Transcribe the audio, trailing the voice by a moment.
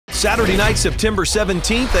Saturday night, September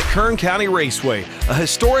 17th at Kern County Raceway. A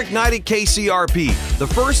historic night at KCRP, the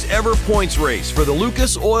first ever points race for the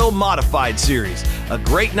Lucas Oil Modified Series. A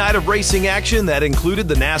great night of racing action that included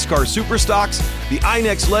the NASCAR Superstocks, the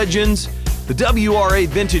INEX Legends, the WRA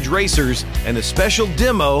Vintage Racers, and a special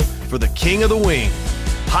demo for the King of the Wing.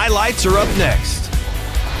 Highlights are up next.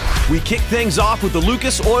 We kick things off with the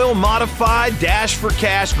Lucas Oil Modified Dash for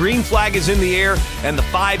Cash. Green flag is in the air, and the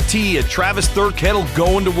 5T at Travis Thurkettle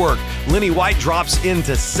going to work. Lenny White drops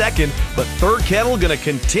into second, but Thurkettle going to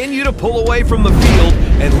continue to pull away from the field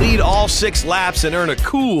and lead all 6 laps and earn a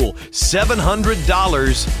cool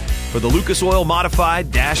 $700 for the Lucas Oil Modified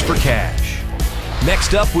Dash for Cash.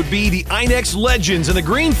 Next up would be the INEX Legends, and the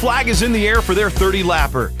green flag is in the air for their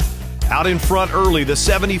 30-lapper. Out in front early, the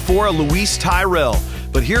 74 of Luis Tyrell.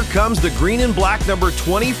 But here comes the green and black number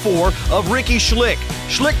 24 of Ricky Schlick.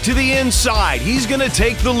 Schlick to the inside. He's going to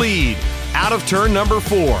take the lead out of turn number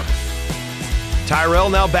 4. Tyrell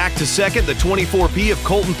now back to second. The 24P of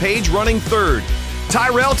Colton Page running third.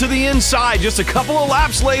 Tyrell to the inside just a couple of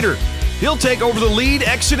laps later. He'll take over the lead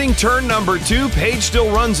exiting turn number 2. Page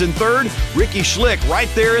still runs in third. Ricky Schlick right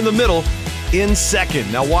there in the middle in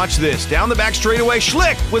second. Now watch this. Down the back straightaway,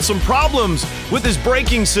 Schlick with some problems with his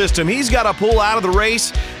braking system. He's got to pull out of the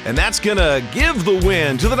race, and that's going to give the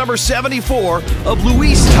win to the number 74 of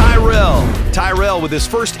Luis Tyrell. Tyrell with his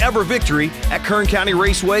first ever victory at Kern County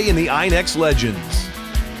Raceway in the INEX Legends.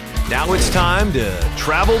 Now it's time to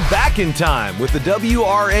travel back in time with the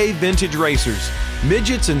WRA Vintage Racers.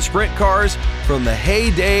 Midgets and sprint cars from the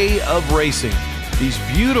heyday of racing. These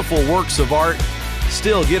beautiful works of art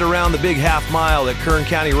still get around the big half mile at Kern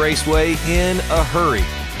County Raceway in a hurry.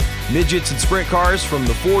 Midgets and sprint cars from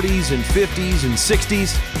the 40s and 50s and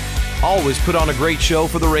 60s always put on a great show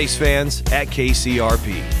for the race fans at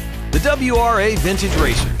KCRP. The WRA Vintage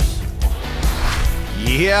Racers.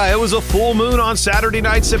 Yeah, it was a full moon on Saturday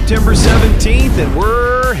night, September 17th, and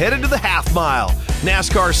we're headed to the half mile.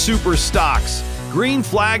 NASCAR Superstocks. Green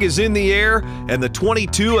flag is in the air, and the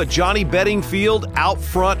 22 at Johnny Bedingfield out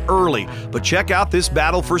front early. But check out this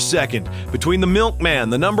battle for second between the Milkman,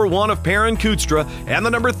 the number 1 of Perrin Kutstra, and the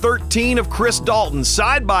number 13 of Chris Dalton.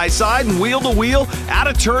 Side by side and wheel to wheel out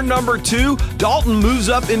of turn number 2. Dalton moves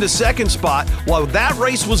up into second spot. While that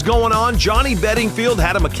race was going on, Johnny Bedingfield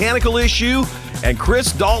had a mechanical issue, and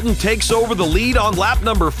Chris Dalton takes over the lead on lap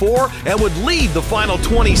number 4 and would lead the final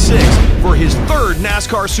 26 for his 3rd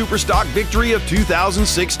NASCAR Superstock victory of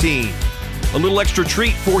 2016. A little extra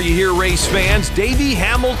treat for you here, race fans. Davey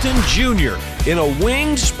Hamilton Jr. in a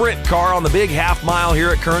winged sprint car on the big half mile here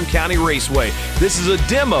at Kern County Raceway. This is a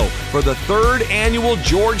demo for the 3rd annual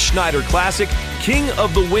George Schneider Classic King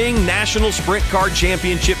of the Wing National Sprint Car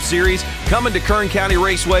Championship Series coming to Kern County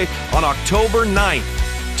Raceway on October 9th.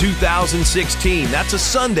 2016. That's a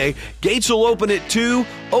Sunday. Gates will open at 2.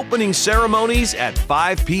 Opening ceremonies at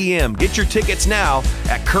 5 p.m. Get your tickets now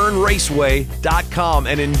at kernraceway.com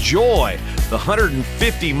and enjoy the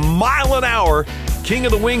 150-mile-an-hour King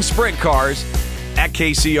of the Wing sprint cars at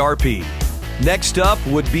KCRP. Next up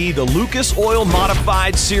would be the Lucas Oil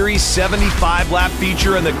Modified Series 75-lap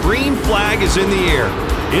feature, and the green flag is in the air.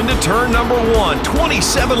 Into turn number 1,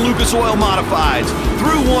 27 Lucas Oil Modifieds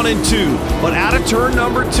through 1 and 2. But out of turn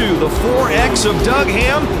number 2, the 4X of Doug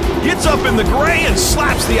Ham gets up in the gray and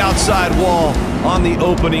slaps the outside wall on the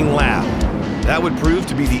opening lap. That would prove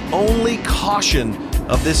to be the only caution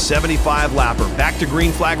of this 75-lapper. Back to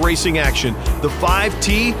green flag racing action. The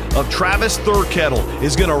 5T of Travis Thurkettle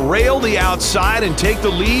is going to rail the outside and take the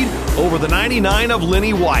lead over the 99 of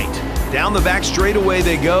Lenny White. Down the back straightaway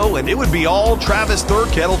they go, and it would be all Travis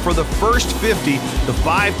Thurkettle for the first 50. The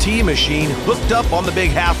 5T machine hooked up on the big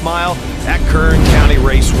half mile at Kern County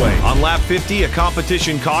Raceway. On lap 50, a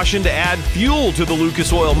competition caution to add fuel to the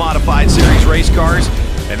Lucas Oil Modified Series race cars.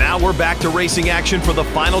 And now we're back to racing action for the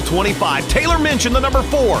final 25. Taylor Minchin, the number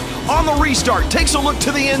 4, on the restart, takes a look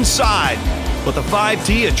to the inside. But the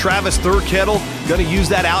 5T at Travis Thurkettle going to use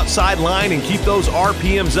that outside line and keep those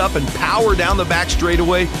RPMs up and power down the back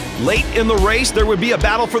straightaway. Late in the race, there would be a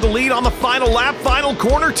battle for the lead on the final lap, final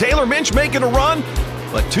corner. Taylor Minch making a run,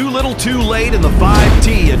 but too little too late, and the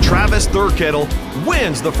 5T at Travis Thurkettle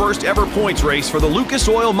wins the first ever points race for the Lucas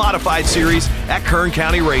Oil Modified Series at Kern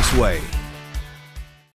County Raceway.